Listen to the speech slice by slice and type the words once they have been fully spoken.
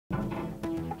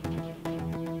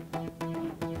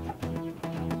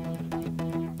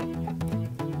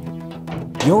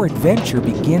Your adventure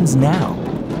begins now.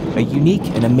 A unique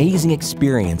and amazing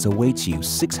experience awaits you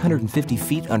 650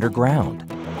 feet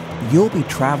underground. You'll be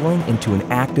traveling into an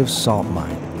active salt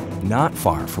mine, not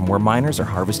far from where miners are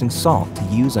harvesting salt to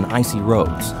use on icy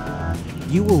roads.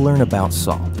 You will learn about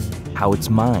salt, how it's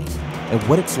mined, and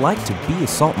what it's like to be a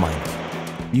salt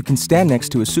miner. You can stand next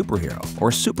to a superhero or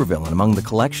a supervillain among the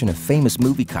collection of famous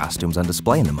movie costumes on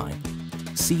display in the mine.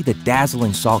 See the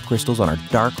dazzling salt crystals on our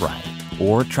dark ride,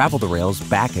 or travel the rails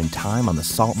back in time on the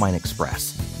Salt Mine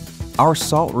Express. Our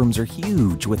salt rooms are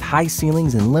huge with high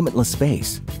ceilings and limitless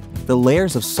space. The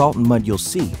layers of salt and mud you'll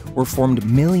see were formed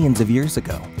millions of years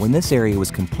ago when this area was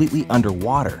completely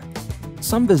underwater.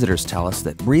 Some visitors tell us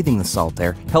that breathing the salt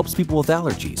air helps people with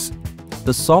allergies.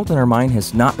 The salt in our mine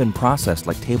has not been processed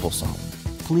like table salt.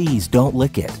 Please don't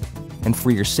lick it. And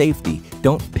for your safety,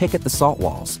 don't pick at the salt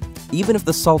walls, even if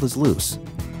the salt is loose.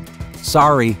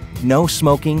 Sorry, no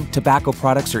smoking, tobacco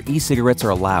products, or e-cigarettes are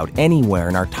allowed anywhere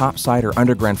in our topside or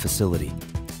underground facility.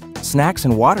 Snacks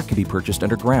and water can be purchased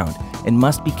underground and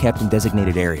must be kept in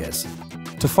designated areas.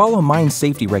 To follow mine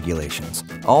safety regulations,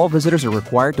 all visitors are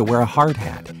required to wear a hard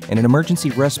hat and an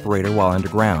emergency respirator while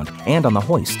underground and on the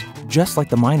hoist, just like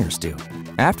the miners do.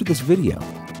 After this video,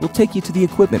 we'll take you to the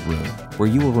equipment room where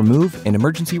you will remove an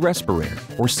emergency respirator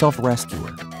or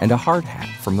self-rescuer and a hard hat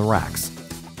from the racks.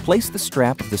 Place the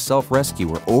strap of the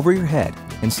self-rescuer over your head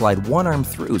and slide one arm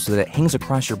through so that it hangs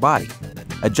across your body.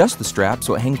 Adjust the strap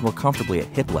so it hangs more comfortably at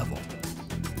hip level.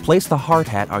 Place the hard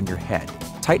hat on your head,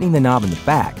 tightening the knob in the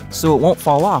back so it won't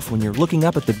fall off when you're looking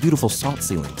up at the beautiful salt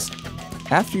ceilings.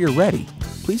 After you're ready,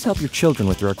 please help your children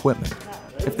with their equipment.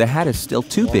 If the hat is still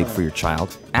too big for your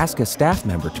child, ask a staff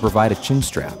member to provide a chin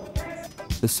strap.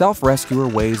 The self-rescuer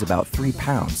weighs about 3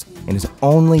 pounds and is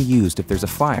only used if there's a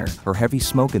fire or heavy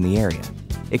smoke in the area.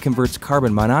 It converts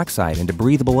carbon monoxide into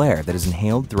breathable air that is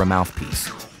inhaled through a mouthpiece.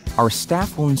 Our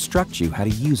staff will instruct you how to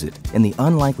use it in the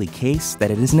unlikely case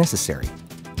that it is necessary.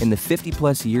 In the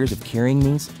 50-plus years of carrying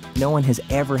these, no one has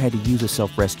ever had to use a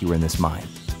self-rescuer in this mine.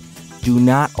 Do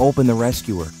not open the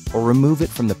rescuer or remove it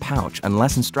from the pouch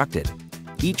unless instructed.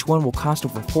 Each one will cost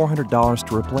over $400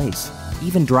 to replace.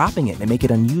 Even dropping it may make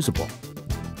it unusable.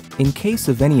 In case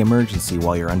of any emergency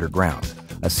while you're underground,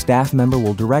 a staff member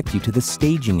will direct you to the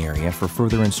staging area for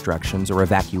further instructions or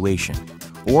evacuation,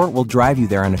 or will drive you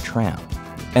there on a tram.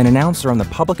 An announcer on the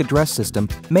public address system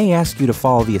may ask you to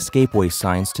follow the escapeway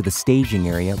signs to the staging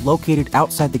area located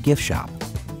outside the gift shop.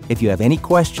 If you have any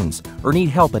questions or need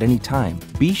help at any time,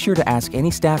 be sure to ask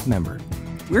any staff member.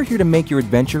 We're here to make your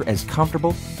adventure as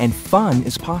comfortable and fun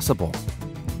as possible.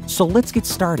 So let's get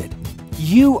started.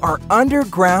 You are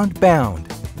underground bound.